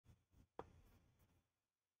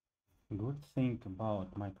Good thing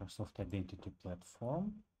about Microsoft Identity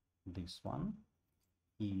Platform, this one,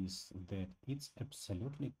 is that it's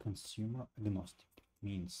absolutely consumer agnostic.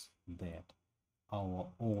 Means that our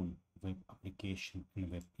own web application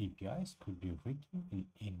and web APIs could be written in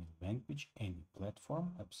any language, any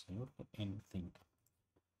platform, absolutely anything.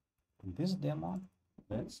 In this demo,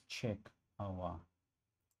 let's check our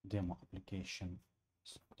demo application,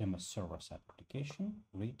 demo server-side application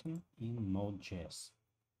written in Node.js.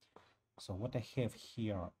 So what I have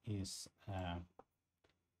here is a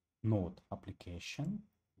Node application,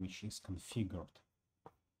 which is configured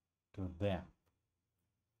to the,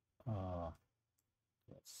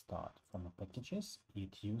 let's start from the packages.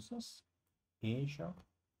 It uses Azure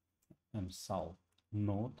Entra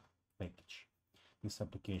Node package. This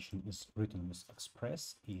application is written with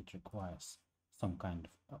Express. It requires some kind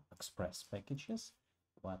of Express packages,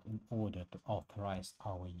 but in order to authorize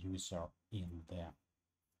our user in the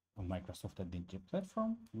Microsoft Identity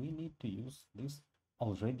Platform, we need to use this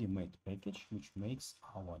already made package, which makes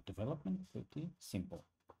our development pretty simple.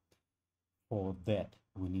 For that,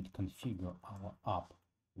 we need to configure our app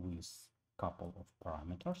with a couple of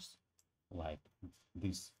parameters, like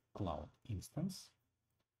this cloud instance.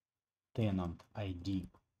 Tenant ID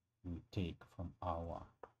we take from our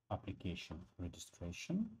application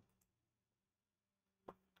registration.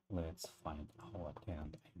 Let's find our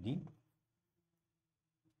tenant ID.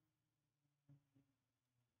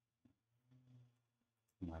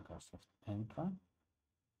 Microsoft Entra,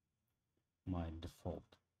 my default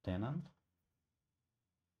tenant.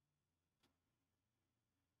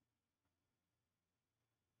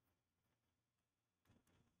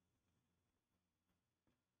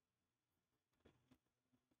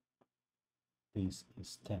 This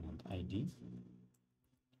is tenant ID.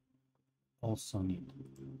 Also need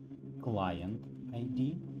client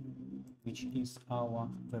ID, which is our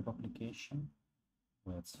web application.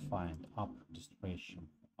 Let's find app registration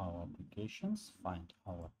for our applications, find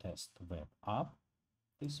our test web app,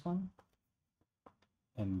 this one,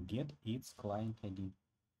 and get its client ID.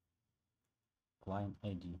 Client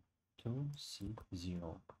ID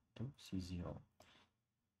 2C0, 2C0.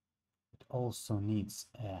 It also needs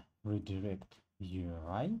a redirect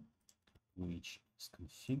URI, which is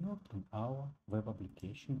configured in our web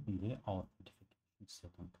application in the authentication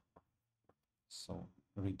setting. So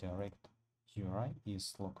redirect URI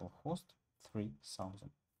is localhost 3000.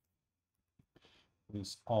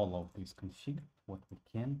 With all of this configured, what we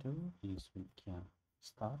can do is we can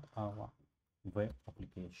start our web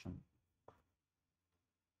application.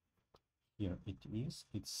 Here it is,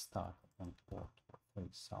 it's started on port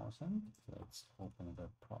 3000. Let's open the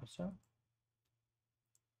browser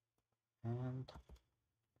and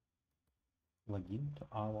log in to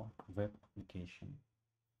our web application.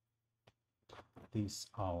 This is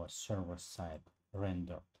our server-side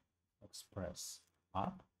rendered Express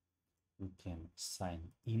app. We can sign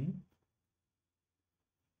in.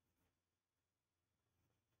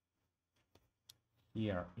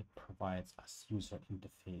 Here it provides us user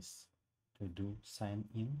interface to do sign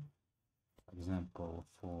in. For example,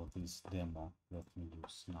 for this demo, let me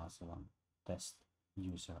use another one, test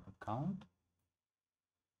user account.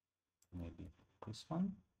 Maybe this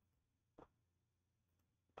one.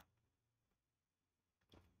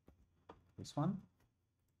 This one.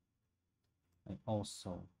 I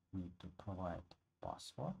also need to provide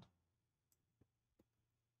password.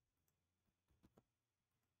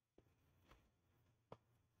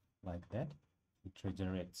 Like that. It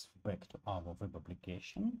redirects back to our web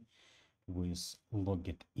application with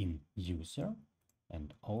logged in user.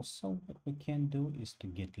 And also what we can do is to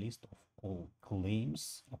get list of all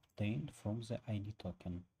claims obtained from the ID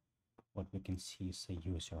token. What we can see is a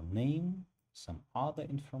username, some other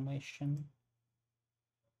information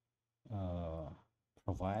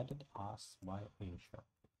provided us by Azure.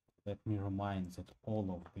 Let me remind that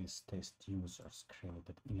all of these test users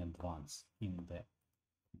created in advance in the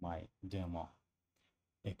my demo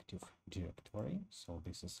active directory. So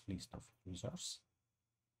this is list of users.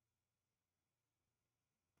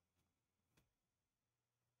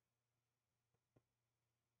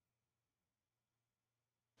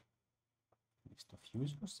 List of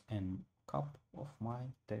users and a couple of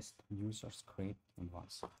my test users created in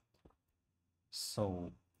advance.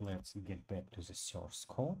 So let's get back to the source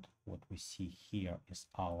code. What we see here is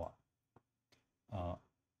our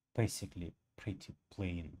basically pretty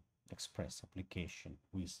plain Express application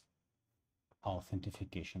with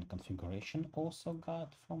authentication configuration also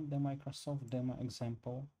got from the Microsoft demo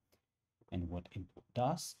example. And what it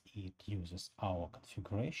does, it uses our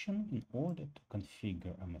configuration in order to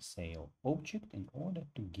configure a MSAL object in order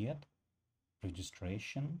to get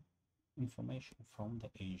registration information from the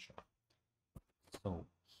Azure. So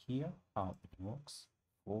here how it works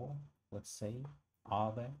for, let's say,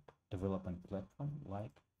 other development platform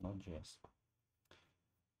like Node.js.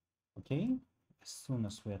 Okay, as soon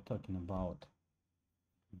as we are talking about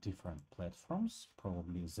different platforms,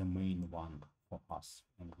 probably the main one for us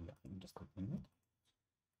and we are interested in it,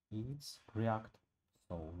 it's React.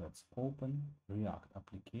 So let's open React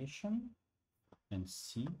application and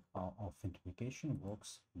see how authentication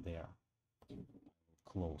works there.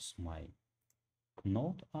 Close my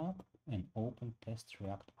Node app and open test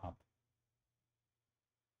React app.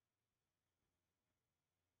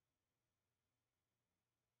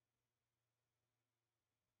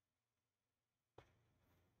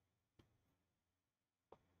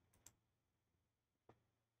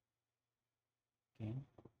 Okay.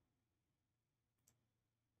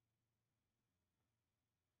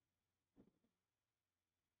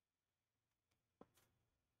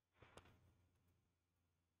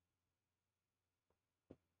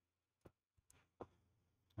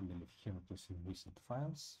 I believe here it is in recent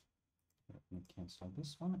files. Let me cancel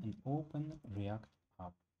this one and open React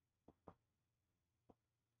app.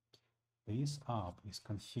 This app is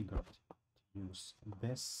configured to use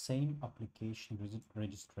the same application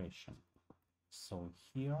registration. So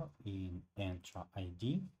here in Entra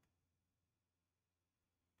ID,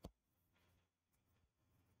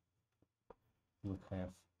 we have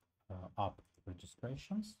app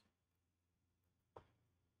registrations.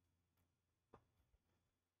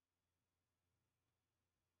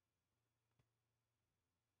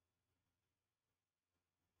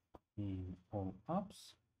 In all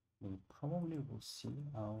apps, we probably will see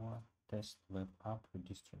our test web app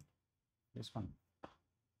registered. This one,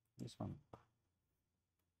 this one.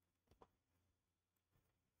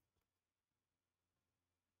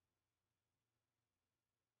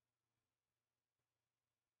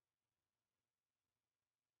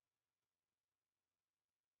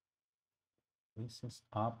 This is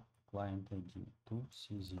app client ID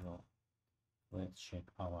 2C0. Let's check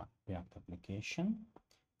our React application.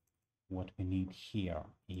 What we need here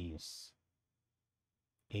is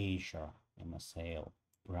Azure MSAL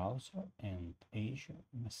browser and Azure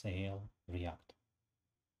MSAL React.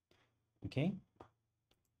 Okay.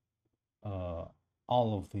 All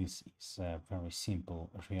of this is a very simple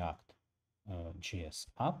React JS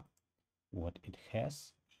app. What it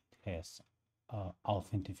has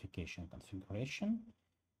authentication configuration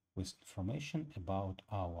with information about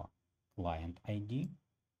our client ID,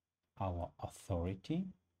 our authority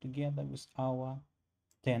together with our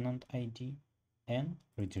tenant ID, and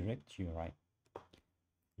redirect URI.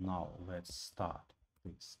 Now let's start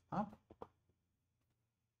this app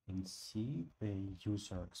and see the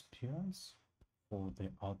user experience for the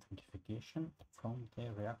authentication from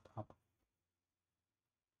the React app.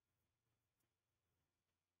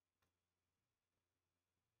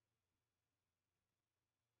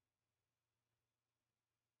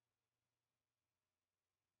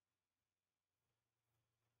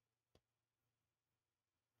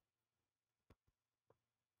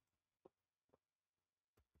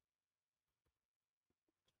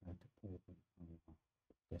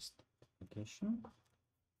 Test application.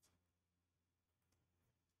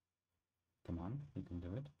 Come on, you can do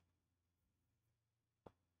it.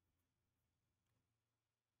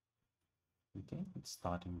 Okay, it's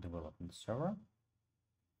starting development server.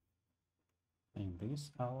 And this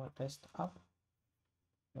is our test app.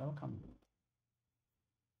 Welcome.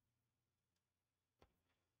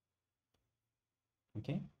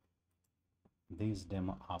 Okay, this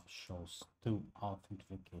demo app shows two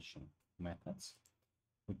authentication methods.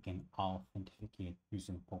 We can authenticate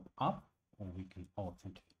using pop-up, or we can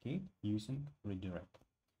authenticate using redirect.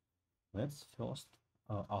 Let's first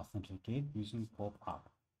authenticate using pop-up.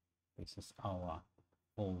 This is our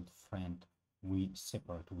old friend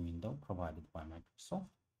separate window provided by Microsoft.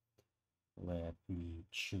 Let me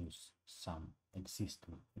choose some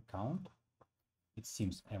existing account. It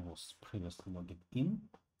seems I was previously logged in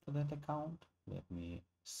to that account. Let me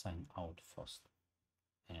sign out first,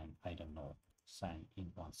 and I don't know, sign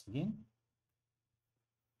in once again.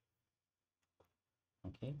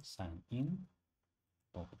 Okay, sign in,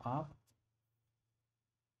 pop up.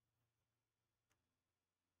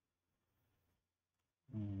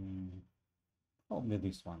 Probably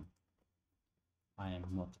this one. I am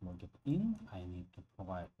not logged in. I need to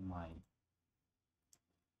provide my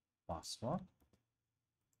password.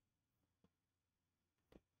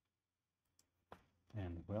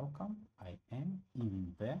 And welcome. I am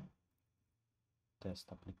in the test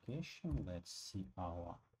application. Let's see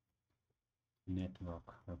our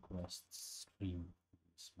network requests stream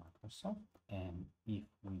with Microsoft. and if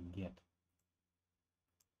we get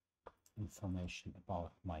information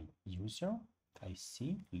about my user, I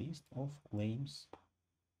see list of claims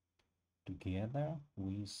together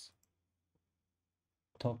with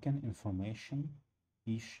token information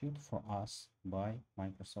issued for us by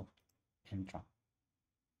Microsoft Entra.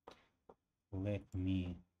 Let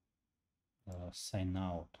me sign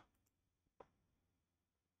out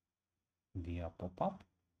via pop-up.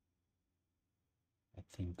 I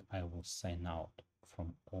think I will sign out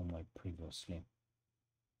from all my previously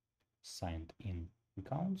signed in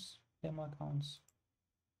accounts, demo accounts.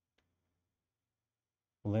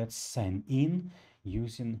 Let's sign in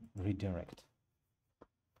using redirect.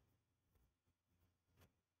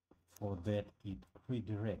 For that, it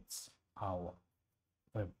redirects our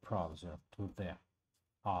web browser to the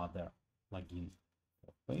other login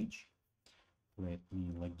page. Let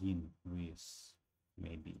me log in with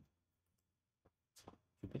maybe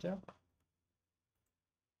Jupyter.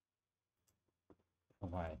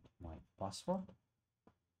 Provide my password.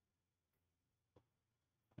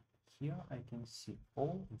 Here I can see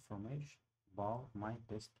all information about my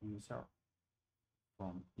test user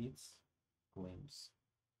from its claims.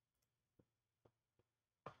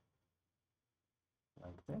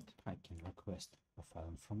 Like that, I can request profile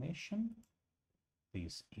information.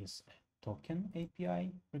 This is a token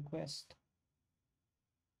API request.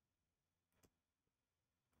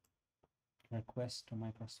 Request to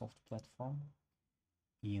Microsoft platform.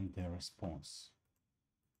 In the response,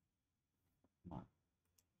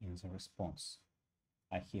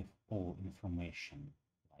 I have all information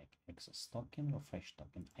like access token, refresh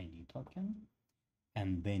token, ID token,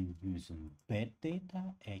 and then using that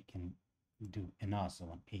data, I can do another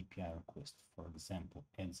one API request, for example,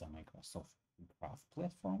 at the Microsoft Graph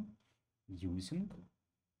platform using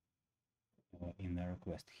in the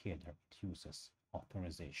request header, it uses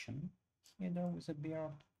authorization header with a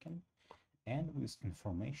BR token and with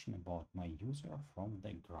information about my user from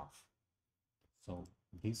the graph. So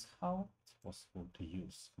this is how it's possible to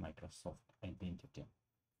use Microsoft Identity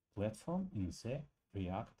platform in the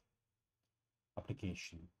React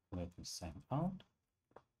application. Let me sign out.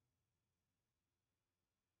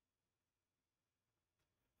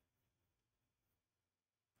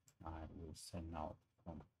 I will sign out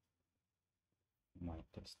from my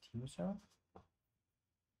test user,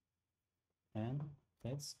 and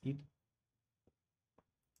that's it.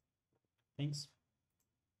 Thanks.